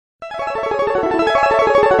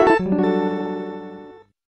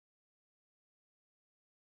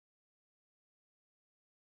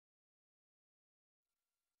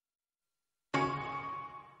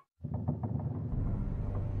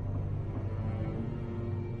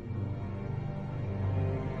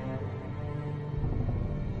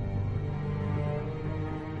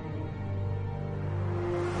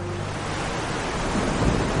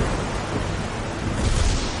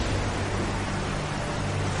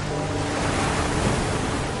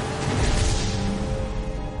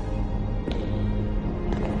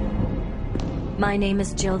My name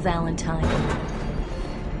is Джил Валентайн.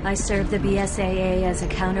 I serve the BSAA as a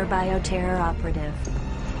counter-bioterror operative.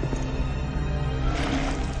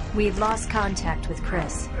 We've lost contact with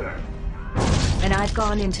Chris, and I've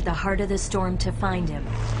gone into the heart of the storm to find him.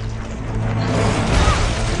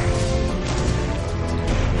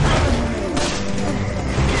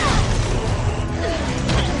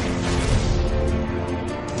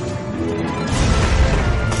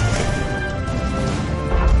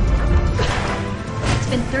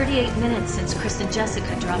 It's been 38 minutes since Chris and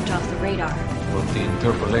Jessica dropped off the radar. But the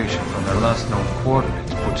interpolation from their last known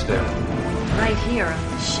coordinates puts them Right here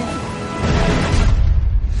on the ship.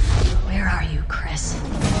 Where are you, Chris?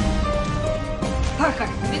 Parker,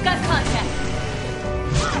 we've got contact.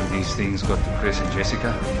 These things got to Chris and Jessica.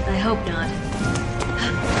 I hope not.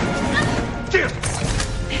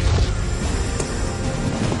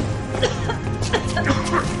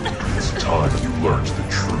 It's time you learned the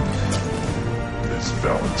truth, Miss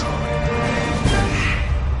Valentine.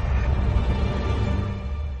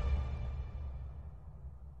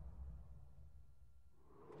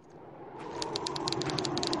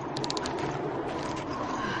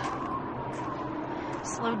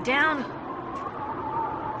 Slow down.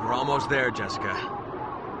 We're almost there, Jessica.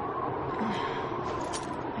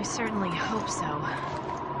 I certainly hope so.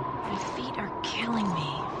 My feet are killing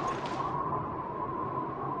me.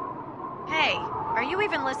 Hey, are you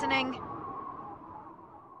even listening?